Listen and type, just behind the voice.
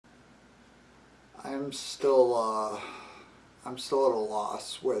I'm still, I'm still at a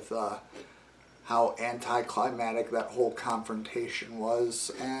loss with how anticlimactic that whole confrontation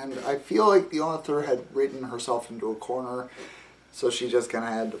was, and I feel like the author had written herself into a corner, so she just kind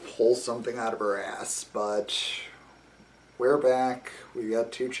of had to pull something out of her ass. But we're back. We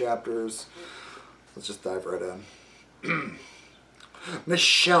got 2 chapters. Let's just dive right in.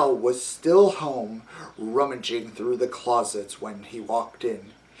 Michelle was still home, rummaging through the closets when he walked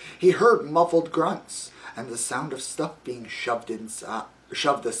in. He heard muffled grunts and the sound of stuff being shoved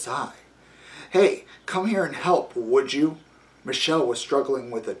aside. "Hey, come here and help, would you?" Michelle was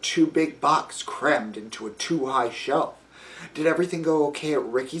struggling with a too big box crammed into a too high shelf. "Did everything go okay at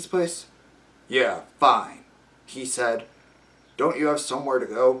Ricky's place?" "Yeah, fine," he said. "Don't you have somewhere to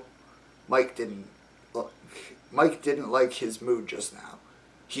go?" Mike didn't like his mood just now.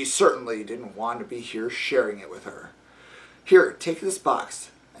 He certainly didn't want to be here sharing it with her. "Here, take this box."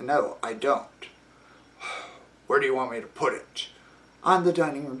 "No, I don't." "Where do you want me to put it?" "On the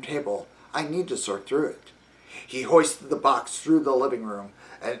dining room table. I need to sort through it." He hoisted the box through the living room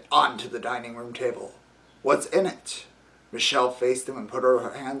and onto the dining room table. "What's in it?" Michelle faced him and put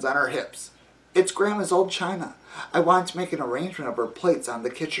her hands on her hips. "It's Grandma's old china. I wanted to make an arrangement of her plates on the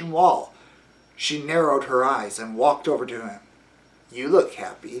kitchen wall." She narrowed her eyes and walked over to him. "You look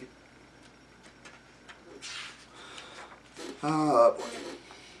happy." Oh boy.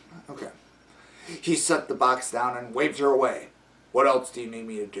 Okay. He set the box down and waved her away. "What else do you need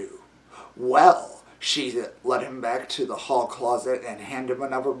me to do?" "Well," she led him back to the hall closet and handed him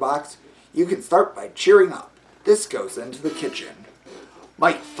another box. "You can start by cheering up. This goes into the kitchen."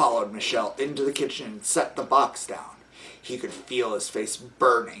 Mike followed Michelle into the kitchen and set the box down. He could feel his face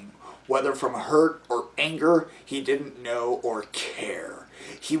burning. Whether from hurt or anger, he didn't know or care.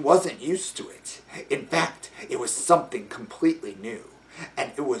 He wasn't used to it. In fact, it was something completely new.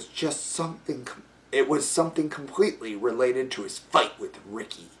 And it was something completely related to his fight with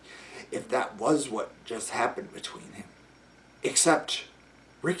Ricky, if that was what just happened between him. Except,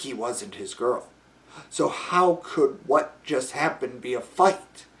 Ricky wasn't his girl. So how could what just happened be a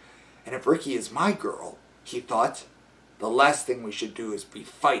fight? And if Ricky is my girl, he thought, the last thing we should do is be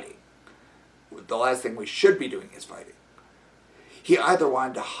fighting. The last thing we should be doing is fighting. He either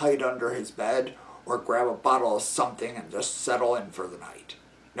wanted to hide under his bed or grab a bottle of something and just settle in for the night.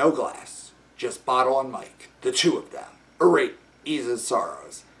 No glass, just bottle and Mike, the 2 of them. Ease his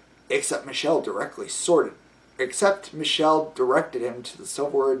sorrows. Except Michelle directed him to the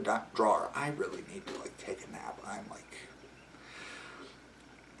silverware drawer. I really need to take a nap. I'm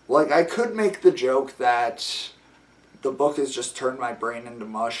I could make the joke that the book has just turned my brain into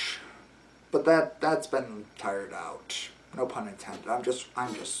mush, but that's been tired out. No pun intended. I'm just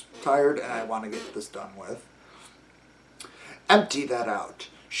tired and I want to get this done with. "Empty that out,"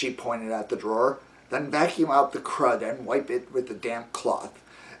 she pointed at the drawer. "Then vacuum out the crud and wipe it with a damp cloth.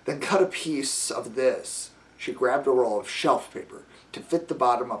 Then cut a piece of this." She grabbed a roll of shelf paper to fit the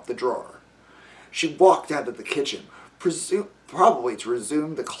bottom of the drawer. She walked out of the kitchen, probably to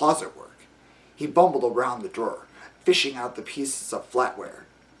resume the closet work. He bumbled around the drawer, fishing out the pieces of flatware,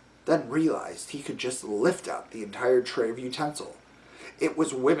 then realized he could just lift out the entire tray of utensil. It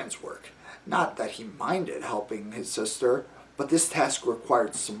was women's work. Not that he minded helping his sister, but this task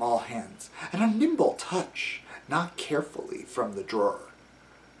required small hands and a nimble touch, not carefully from the drawer.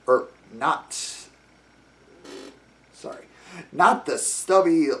 Not the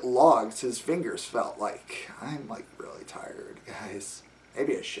stubby logs his fingers felt like. I'm really tired, guys.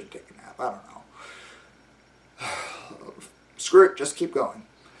 Maybe I should take a nap. I don't know. Screw it, just keep going.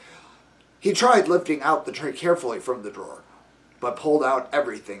 He tried lifting out the tray carefully from the drawer, but pulled out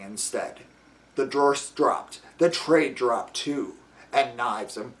everything instead. The drawer dropped. The tray dropped too, and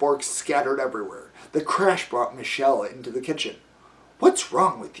knives and forks scattered everywhere. The crash brought Michelle into the kitchen. "What's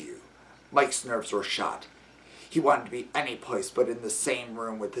wrong with you?" Mike's nerves were shot. He wanted to be any place but in the same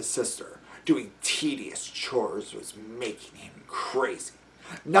room with his sister. Doing tedious chores was making him crazy.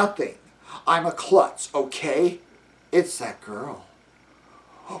 "Nothing. I'm a klutz, okay? It's that girl."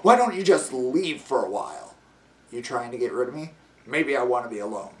 "Why don't you just leave for a while?" "You trying to get rid of me?" "Maybe I want to be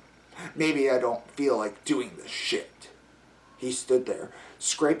alone. Maybe I don't feel like doing this shit." He stood there,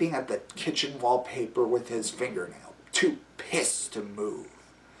 scraping at the kitchen wallpaper with his fingernail, too pissed to move.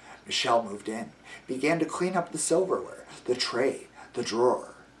 Michelle moved in, began to clean up the silverware, the tray, the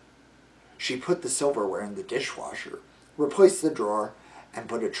drawer. She put the silverware in the dishwasher, replaced the drawer, and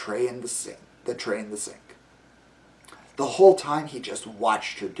put the tray in the sink. The whole time he just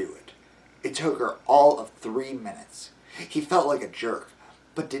watched her do it. It took her all of 3 minutes. He felt like a jerk,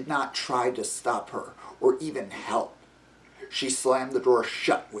 but did not try to stop her or even help. She slammed the drawer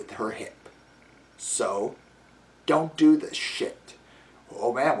shut with her hip. So, don't do this shit.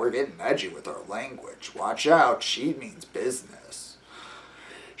 Oh man, we're getting edgy with our language. Watch out, she means business.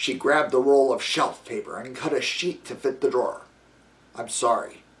 She grabbed the roll of shelf paper and cut a sheet to fit the drawer. I'm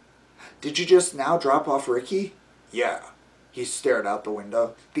sorry. Did you just now drop off Ricky? Yeah. He stared out the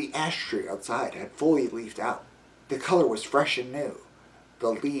window. The ash tree outside had fully leafed out. The color was fresh and new. The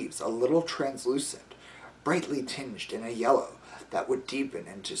leaves a little translucent, brightly tinged in a yellow that would deepen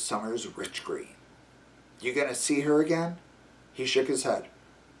into summer's rich green. You gonna see her again? He shook his head.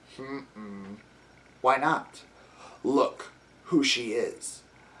 Why not? Look who she is.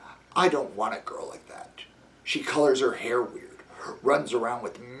 I don't want a girl like that. She colors her hair weird, runs around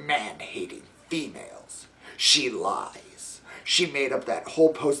with man-hating females. She lies. She made up that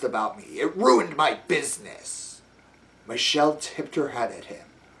whole post about me. It ruined my business. Michelle tipped her head at him.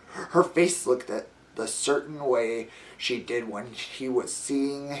 Her face looked at the certain way she did when he was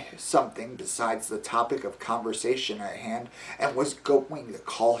seeing something besides the topic of conversation at hand and was going to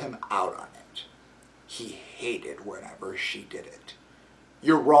call him out on it. He hated whenever she did it.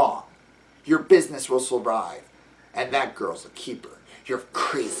 You're wrong. Your business will survive. And that girl's a keeper. You're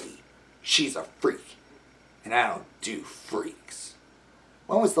crazy. She's a freak. And I don't do freaks.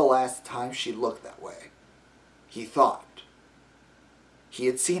 When was the last time she looked that way? He thought. He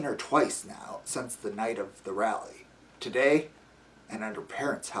had seen her twice now since the night of the rally. Today, and at her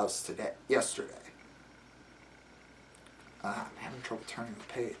parents' house yesterday. I'm having trouble turning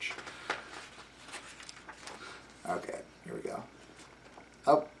the page. Okay, here we go.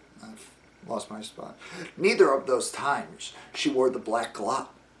 Oh, I've lost my spot. Neither of those times she wore the black glove,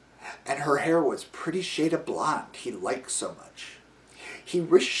 and her hair was pretty shade of blonde he liked so much. He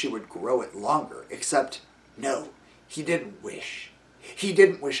wished she would grow it longer, except, no, he didn't wish. He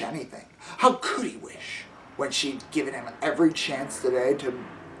didn't wish anything. How could he wish when she'd given him every chance today to...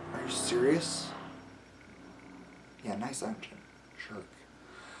 Are you serious? Yeah, nice engine. Jerk.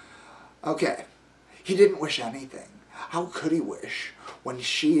 Okay, he didn't wish anything. How could he wish when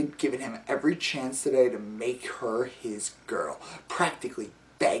she had given him every chance today to make her his girl? Practically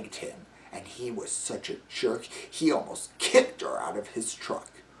begged him, and he was such a jerk, he almost kicked her out of his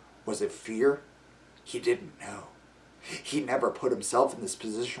truck. Was it fear? He didn't know. He never put himself in this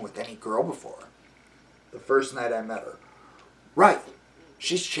position with any girl before. The first night I met her. Right.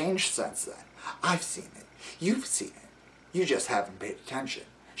 She's changed since then. I've seen it. You've seen it. You just haven't paid attention.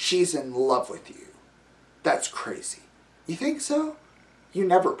 She's in love with you. That's crazy. You think so? You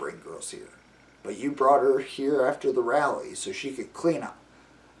never bring girls here. But you brought her here after the rally so she could clean up.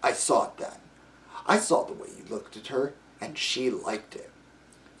 I saw it then. I saw the way you looked at her, and she liked it.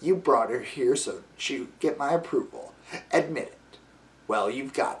 You brought her here so she would get my approval. Admit it. Well,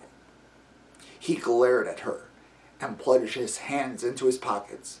 you've got it. He glared at her and plunged his hands into his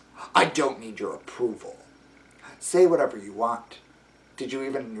pockets. I don't need your approval. Say whatever you want. Did you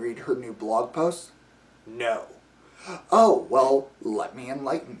even read her new blog post? No. Oh, well, let me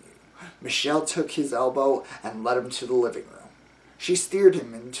enlighten you. Michelle took his elbow and led him to the living room. She steered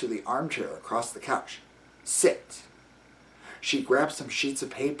him into the armchair across the couch. Sit. She grabbed some sheets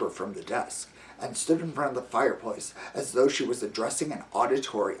of paper from the desk and stood in front of the fireplace as though she was addressing an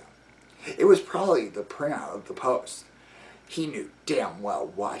auditorium. It was probably the printout of the post. He knew damn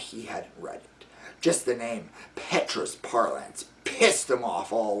well why he hadn't read it. Just the name Petra's Parlance pissed him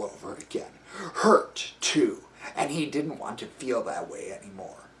off all over again. Hurt, too, and he didn't want to feel that way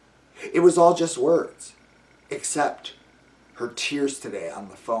anymore. It was all just words, except her tears today on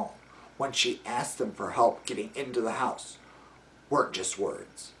the phone when she asked him for help getting into the house weren't just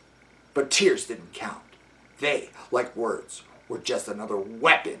words. But tears didn't count. They, like words, were just another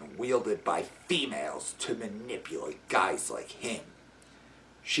weapon wielded by females to manipulate guys like him.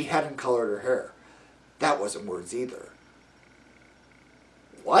 She hadn't colored her hair. That wasn't words either.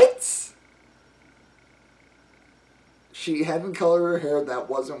 What? She hadn't colored her hair. That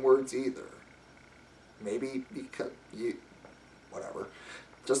wasn't words either. Maybe because you... Whatever.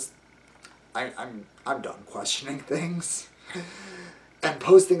 Just... I'm done questioning things. And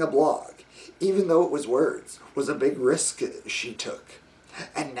posting a blog, even though it was words, was a big risk she took.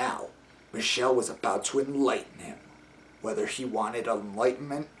 And now, Michelle was about to enlighten him. Whether he wanted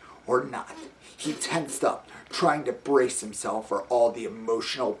enlightenment or not, he tensed up, trying to brace himself for all the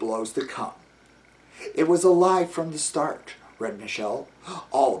emotional blows to come. It was a lie from the start, read Michelle.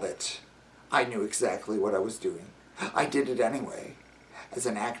 All of it. I knew exactly what I was doing. I did it anyway. As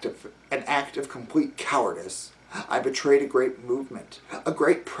an act of complete cowardice, I betrayed a great movement, a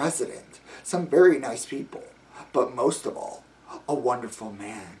great president, some very nice people, but most of all, a wonderful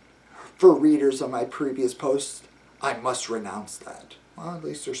man. For readers of my previous post, I must renounce that. Well, at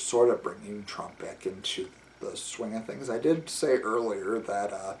least they're sort of bringing Trump back into the swing of things. I did say earlier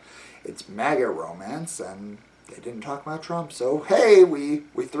that it's MAGA romance, and they didn't talk about Trump, so hey, we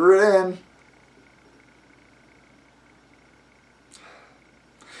threw it in.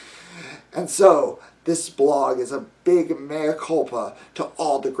 And so, this blog is a big mea culpa to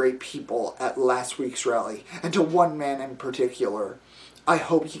all the great people at last week's rally, and to one man in particular. I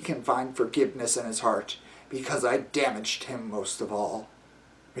hope he can find forgiveness in his heart, because I damaged him most of all.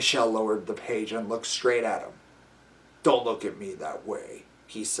 Michelle lowered the page and looked straight at him. "Don't look at me that way,"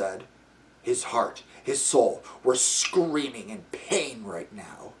 he said. His heart, his soul, were screaming in pain right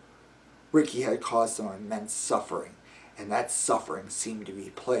now. Ricky had caused him immense suffering, and that suffering seemed to be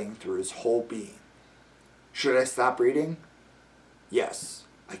playing through his whole being. Should I stop reading? Yes,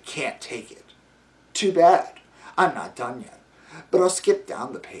 I can't take it. Too bad. I'm not done yet, but I'll skip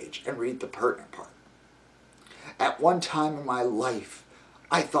down the page and read the pertinent part. At one time in my life,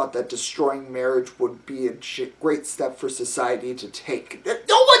 I thought that destroying marriage would be a great step for society to take.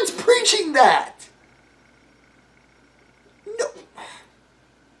 No one's preaching that! No.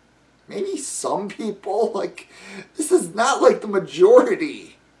 Maybe some people, this is not like the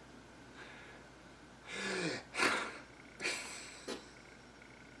majority.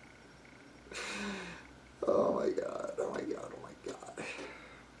 Oh my God, oh my God, oh my God.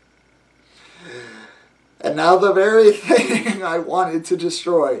 And now the very thing I wanted to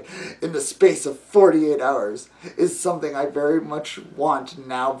destroy in the space of 48 hours is something I very much want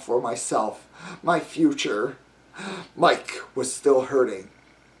now for myself, my future. Mike was still hurting,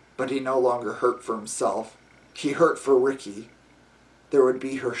 but he no longer hurt for himself. He hurt for Ricky. There would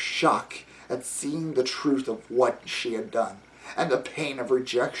be her shock at seeing the truth of what she had done, and the pain of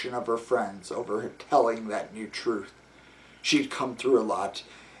rejection of her friends over her telling that new truth. She'd come through a lot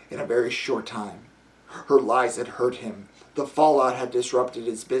in a very short time. Her lies had hurt him. The fallout had disrupted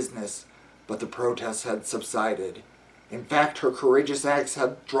his business, but the protests had subsided. In fact, her courageous acts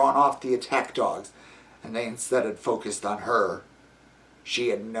had drawn off the attack dogs, and they instead had focused on her. She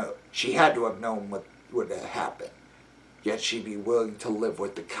had to have known what would happen, yet she'd be willing to live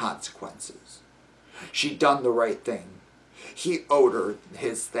with the consequences. She'd done the right thing. He owed her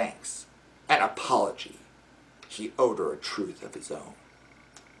his thanks, an apology. He owed her a truth of his own.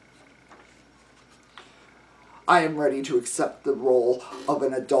 I am ready to accept the role of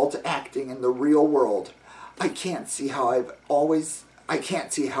an adult acting in the real world. I can't see how I've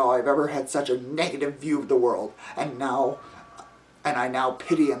ever had such a negative view of the world, and I now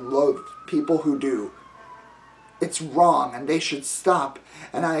pity and loathe people who do. It's wrong, and they should stop,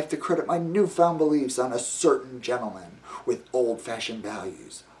 and I have to credit my newfound beliefs on a certain gentleman with old-fashioned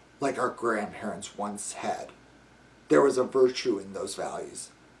values, like our grandparents once had. There was a virtue in those values,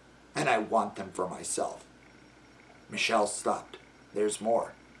 and I want them for myself. Michelle stopped. There's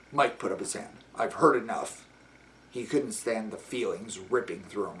more. Mike put up his hand. I've heard enough. He couldn't stand the feelings ripping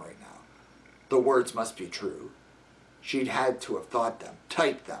through him right now. The words must be true. She'd had to have thought them,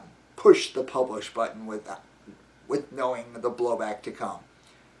 typed them, pushed the publish button with knowing the blowback to come.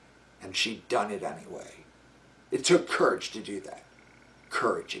 And she'd done it anyway. It took courage to do that.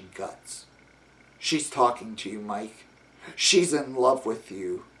 Courage and guts. She's talking to you, Mike. She's in love with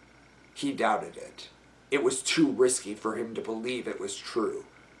you. He doubted it. It was too risky for him to believe it was true.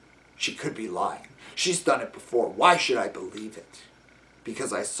 She could be lying. She's done it before. Why should I believe it?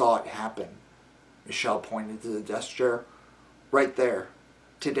 Because I saw it happen. Michelle pointed to the desk chair. Right there.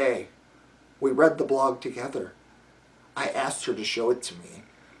 Today. We read the blog together. I asked her to show it to me,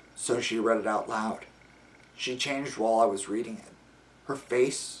 so she read it out loud. She changed while I was reading it. Her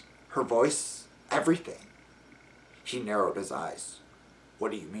face, her voice, everything. He narrowed his eyes.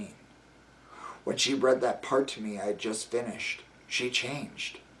 What do you mean? When she read that part to me I had just finished, she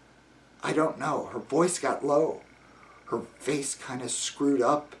changed. I don't know. Her voice got low. Her face kind of screwed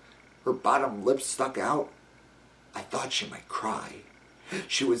up. Her bottom lip stuck out. I thought she might cry.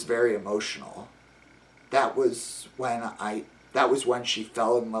 She was very emotional. That was when she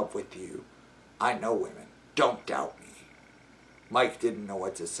fell in love with you. I know women. Don't doubt me. Mike didn't know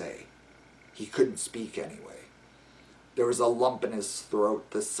what to say. He couldn't speak anyway. There was a lump in his throat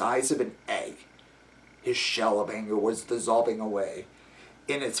the size of an egg. His shell of anger was dissolving away.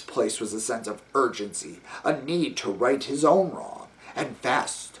 In its place was a sense of urgency, a need to right his own wrong, and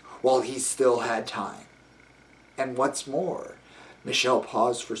fast, while he still had time. And what's more, Michelle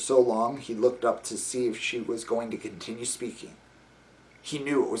paused for so long he looked up to see if she was going to continue speaking. He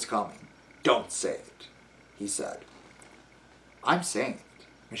knew it was coming. Don't say it, he said. I'm saying it,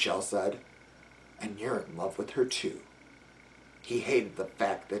 Michelle said. And you're in love with her too. He hated the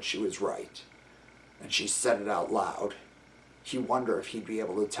fact that she was right. And she said it out loud. He wondered if he'd be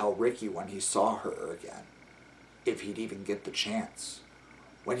able to tell Ricky when he saw her again, if he'd even get the chance.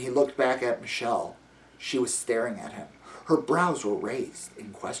 When he looked back at Michelle, she was staring at him. Her brows were raised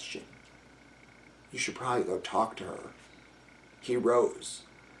in question. You should probably go talk to her. He rose,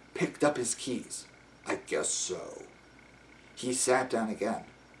 picked up his keys. I guess so. He sat down again.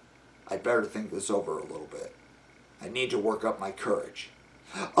 I'd better think this over a little bit. I need to work up my courage.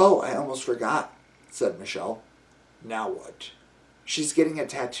 Oh, I almost forgot, said Michelle. Now what? She's getting a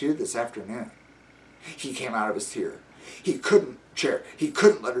tattoo this afternoon. He came out of his chair. He couldn't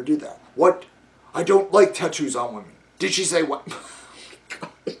let her do that. What? I don't like tattoos on women. Did she say what? Oh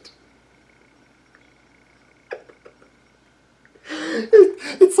my God.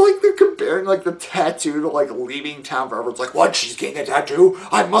 It's like they're comparing like the tattoo to like leaving town forever. It's like, what? She's getting a tattoo?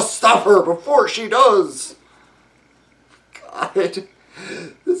 I must stop her before she does. God,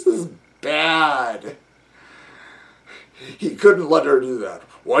 this is bad. He couldn't let her do that.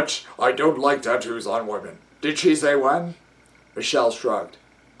 What? I don't like tattoos on women. Did she say when? Michelle shrugged.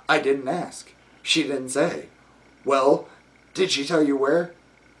 I didn't ask. She didn't say. Well, did she tell you where?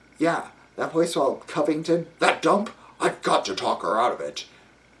 Yeah, that place called Covington. That dump? I've got to talk her out of it.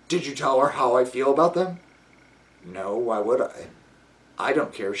 Did you tell her how I feel about them? No, why would I? I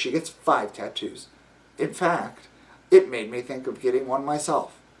don't care if she gets 5 tattoos. In fact, it made me think of getting one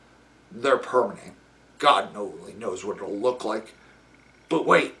myself. They're permanent. God only knows what it'll look like. But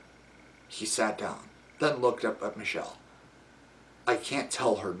wait. He sat down, then looked up at Michelle. I can't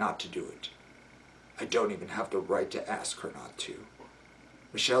tell her not to do it. I don't even have the right to ask her not to.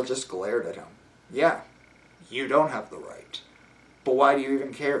 Michelle just glared at him. Yeah, you don't have the right. But why do you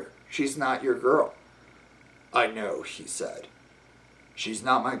even care? She's not your girl. I know, he said. She's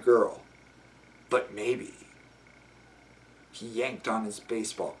not my girl. But maybe. He yanked on his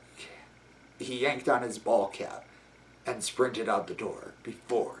ball cap and sprinted out the door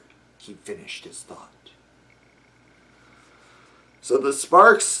before he finished his thought. So the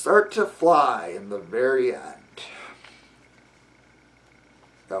sparks start to fly in the very end.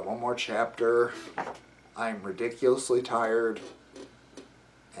 Got one more chapter. I'm ridiculously tired.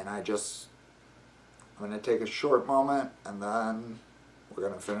 And I'm going to take a short moment and then we're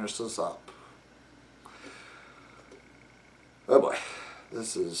going to finish this up. Oh boy,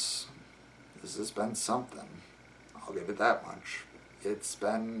 this has been something. I'll give it that much. It's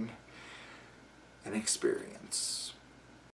been an experience.